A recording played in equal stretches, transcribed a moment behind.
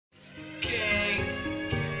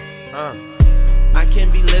I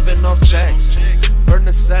can't be living off checks. Burn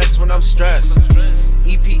the cess when I'm stressed.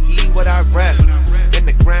 EPE what I rep. In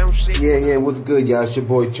the ground shit. Yeah, what's good, y'all? It's your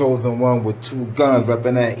boy Chosen One with 2 guns,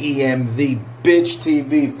 repping that EmZ Bitch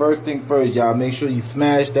TV. First thing first, y'all, make sure you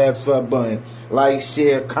smash that sub button. Like,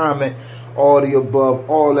 share, comment, all the above,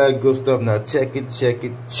 all that good stuff. Now check it.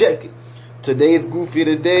 Today's Goofy of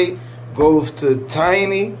the Day goes to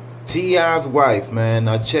Tiny, T.I.'s wife, man.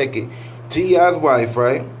 Now check it. T.I.'s wife,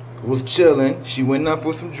 right, was chilling. She went out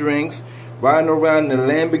for some drinks, riding around in a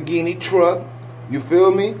Lamborghini truck. You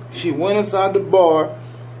feel me? She went inside the bar,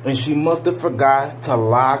 and she must have forgot to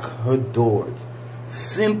lock her doors.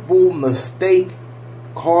 Simple mistake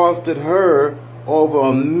costed her over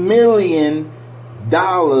 $1 million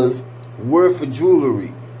worth of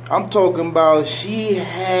jewelry. I'm talking about she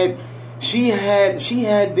had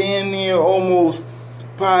damn near almost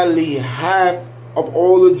probably half of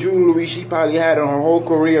all the jewelry she probably had in her whole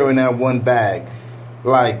career in that one bag.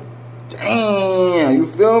 Like, damn,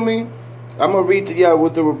 you feel me? I'm going to read to y'all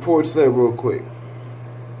what the report said real quick.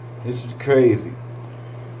 This is crazy.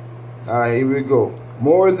 Alright, here we go.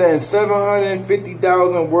 More than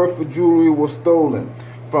 $750,000 worth of jewelry was stolen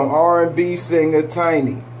from R&B singer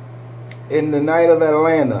Tiny in the night of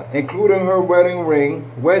Atlanta, including her wedding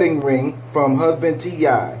ring from husband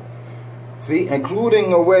T.I. See,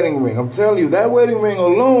 including a wedding ring. I'm telling you, that wedding ring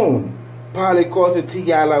alone probably costed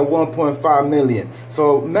T.I. like $1.5 million.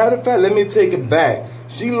 So, matter of fact, let me take it back.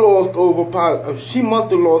 She lost she must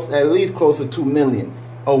have lost at least close to $2 million.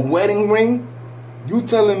 A wedding ring? You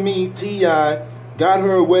telling me T.I. got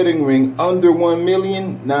her a wedding ring under $1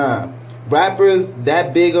 million? Nah. Rappers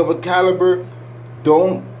that big of a caliber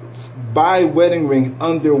don't buy wedding rings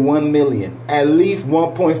under $1 million. At least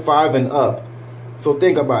 1.5 and up. So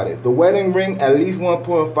think about it. The wedding ring, at least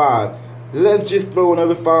 1.5. Let's just throw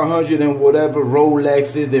another 500 and whatever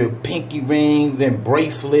Rolexes and pinky rings and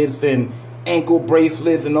bracelets and ankle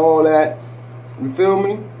bracelets and all that. You feel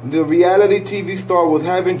me? The reality TV star was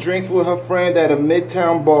having drinks with her friend at a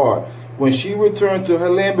Midtown bar when she returned to her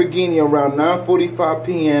Lamborghini around 9:45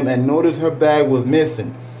 p.m. and noticed her bag was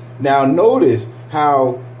missing. Now notice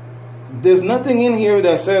how there's nothing in here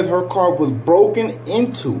that says her car was broken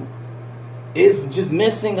into. It's just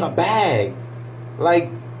missing a bag. Like,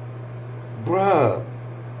 bruh.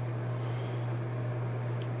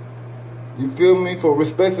 You feel me? For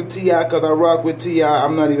respect for T.I., because I rock with T.I.,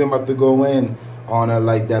 I'm not even about to go in on her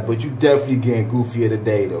like that. But you definitely getting Goofy of the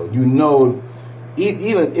Day, though. You know,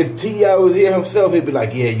 even if T.I. was here himself, he'd be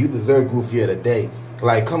like, yeah, you deserve Goofy of the Day.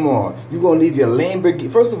 Like, come on. You going to leave your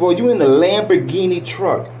Lamborghini. First of all, you in the Lamborghini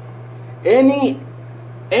truck. Any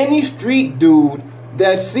street dude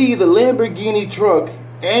that sees a Lamborghini truck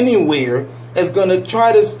anywhere is going to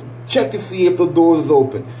try to check to see if the doors is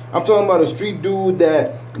open. I'm talking about a street dude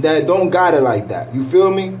that don't got it like that. You feel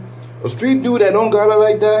me? A street dude that don't got it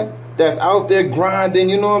like that, that's out there grinding,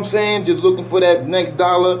 you know what I'm saying? Just looking for that next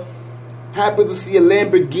dollar. Happens to see a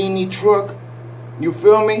Lamborghini truck. You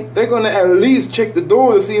feel me? They're going to at least check the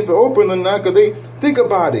door to see if it open or not. Because they, think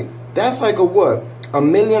about it. That's like a what? $1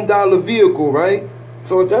 million vehicle, right?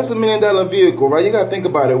 So if that's $1 million vehicle, right? You got to think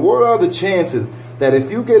about it. What are the chances that if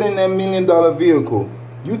you get in that $1 million vehicle,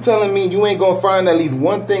 you telling me you ain't going to find at least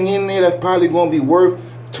one thing in there that's probably going to be worth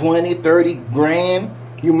 20, 30 grand?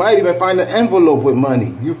 You might even find an envelope with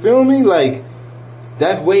money. You feel me? Like,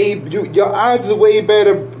 that's way, your odds are way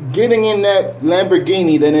better getting in that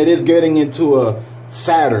Lamborghini than it is getting into a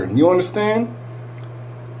Saturn. You understand?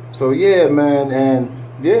 So, yeah, man. And,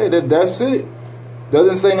 yeah, that's it.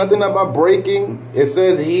 Doesn't say nothing about breaking. It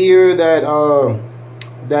says here that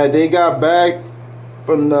that they got back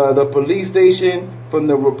from the police station. From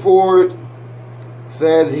the report,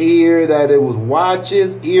 says here that it was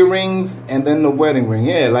watches, earrings, and then the wedding ring.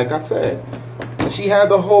 Yeah, like I said, she had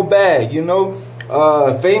the whole bag, you know.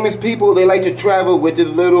 Famous people, they like to travel with this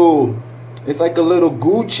little, it's like a little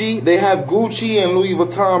Gucci. They have Gucci and Louis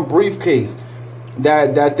Vuitton briefcase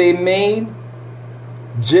that they made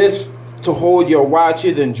just to hold your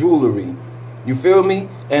watches and jewelry. You feel me?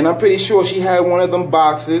 And I'm pretty sure she had one of them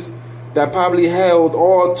boxes that probably held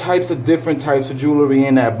all types of different types of jewelry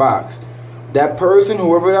in that box. That person,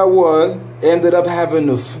 whoever that was, ended up having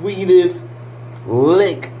the sweetest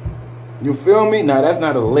lick. You feel me? Now, that's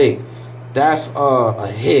not a lick. That's a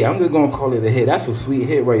hit. I'm just going to call it a hit. That's a sweet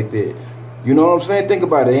hit right there. You know what I'm saying? Think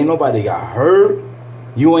about it. Ain't nobody got hurt.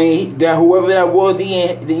 You ain't, that whoever that was, he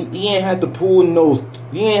ain't had to pull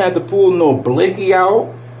no blicky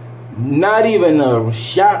out. Not even a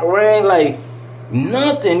shot rang. Like,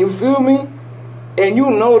 nothing, you feel me? And you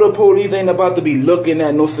know the police ain't about to be looking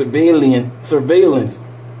at no surveillance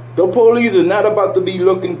The police is not about to be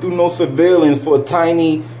looking through no surveillance for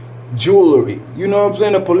tiny jewelry. You know what I'm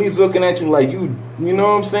saying? The police looking at you like you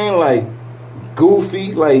know what I'm saying? Like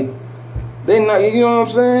goofy, like they not, you know what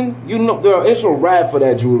I'm saying? You know, it's a wrap for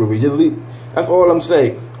that jewelry. Just leave. That's all I'm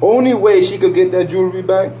saying. Only way she could get that jewelry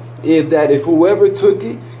back is that if whoever took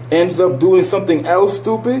it ends up doing something else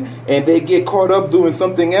stupid and they get caught up doing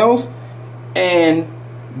something else, and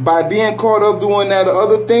by being caught up doing that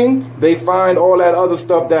other thing, they find all that other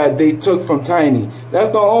stuff that they took from Tiny.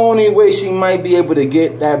 That's the only way she might be able to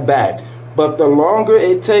get that back. But the longer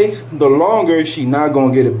it takes, the longer she not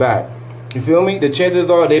gonna get it back. You feel me? The chances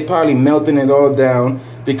are they probably melting it all down,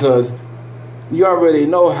 because you already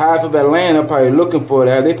know half of Atlanta probably looking for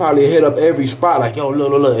that. They probably hit up every spot like, yo,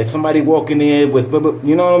 look, if somebody walking in with,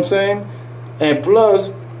 you know what I'm saying? And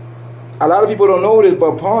plus, a lot of people don't know this,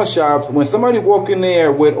 but pawn shops, when somebody walk in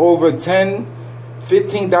there with over $10,000,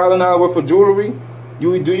 $15,000 worth of jewelry,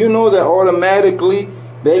 do you know that automatically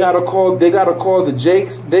they gotta call the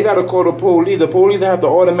Jakes, they gotta call the police. The police have to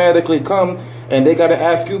automatically come and they gotta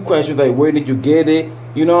ask you questions like, where did you get it?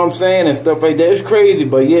 You know what I'm saying? And stuff like that. It's crazy,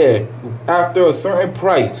 but yeah, after a certain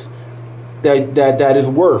price that is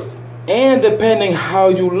worth, and depending how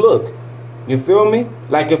you look, you feel me?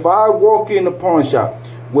 Like if I walk in the pawn shop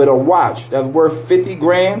with a watch that's worth 50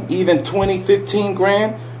 grand, even 20, 15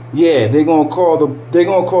 grand, yeah, they're gonna call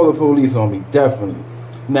the police on me, definitely.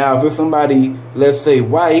 Now, if it's somebody, let's say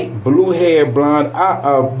white, blue hair, blonde,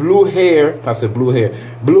 blue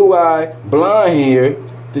eye, blonde hair,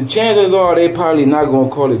 the chances are they probably not gonna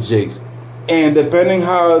call it Jakes. And depending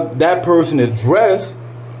how that person is dressed,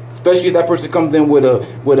 especially if that person comes in with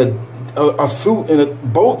a suit and a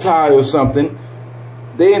bow tie or something,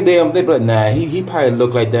 they be like, nah, he probably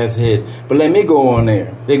look like that's his. But let me go on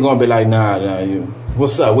there. They gonna be like, nah, you.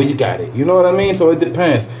 What's up? Where you got it? You know what I mean? So it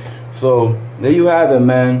depends. So there you have it,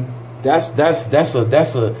 man. That's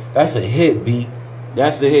a hit, B.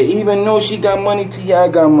 That's a hit. Even though she got money, T.I.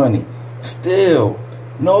 got money. Still,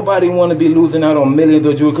 nobody want to be losing out on millions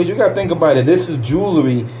of jewelry. Because you got to think about it. This is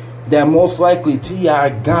jewelry that most likely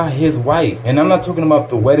T.I. got his wife. And I'm not talking about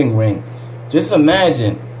the wedding ring. Just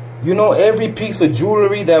imagine. You know, every piece of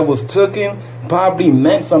jewelry that was taken probably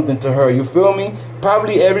meant something to her. You feel me?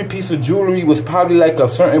 Probably every piece of jewelry was probably like a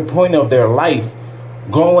certain point of their life.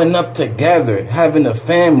 Growing up together, having a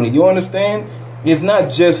family. You understand? It's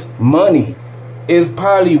not just money. It's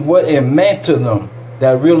probably what it meant to them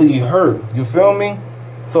that really hurt. You feel me?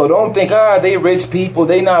 So don't think, they rich people,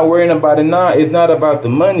 they not worrying about it. Nah, it's not about the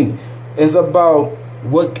money. It's about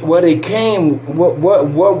what it came, what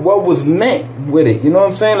was meant with it. You know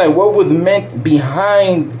what I'm saying? Like what was meant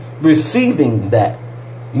behind receiving that.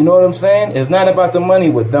 You know what I'm saying? It's not about the money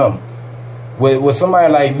with them. With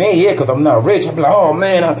somebody like me, yeah, because I'm not rich, I'm like, oh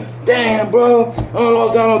man, damn, bro, I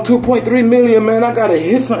lost out on 2.3 million, man. I gotta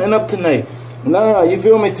hit something up tonight. Nah, you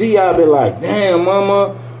feel me? T.I. be like, damn,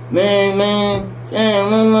 mama, man,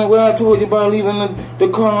 damn, man, well, I told you about leaving the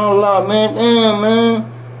car on the lot, man. Damn,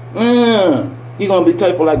 man. He gonna be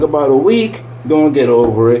tight for like about a week, gonna get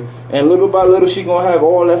over it, and little by little, she gonna have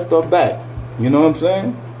all that stuff back. You know what I'm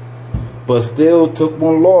saying? But still took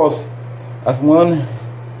one loss. That's one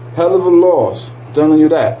hell of a loss. I'm telling you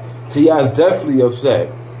that. T.I. is definitely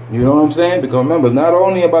upset. You know what I'm saying? Because remember, it's not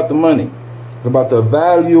only about the money. It's about the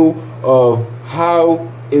value of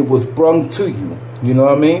how it was sprung to you. You know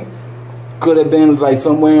what I mean? Could have been like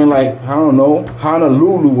somewhere in like, I don't know,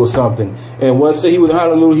 Honolulu or something. And let's say he was in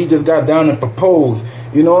Honolulu, he just got down and proposed.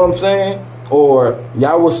 You know what I'm saying? Or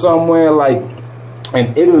y'all was somewhere like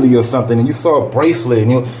in Italy or something, and you saw a bracelet,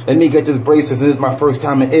 and you, let me get this bracelet, and this is my first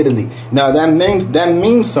time in Italy. Now that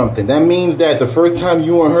means something. That means that the first time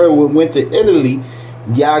you and her went to Italy,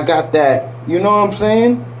 y'all got that. You know what I'm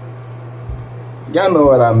saying? Y'all know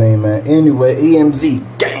what I mean, man. Anyway,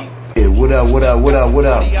 EmZ gang. Yeah, what up?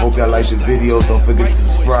 Hope y'all like the video. Don't forget to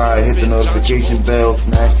subscribe, hit the notification bell,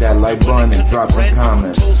 smash that like button, and drop some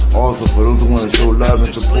comments. Also, for those who want to show love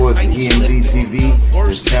and support to EmZ TV,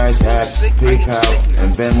 there's Cash App, PayPal,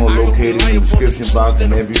 and Venmo located in the description box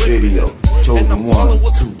in every video. Chosen one,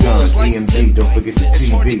 2 guns, EmZ. Don't forget the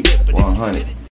TV 100.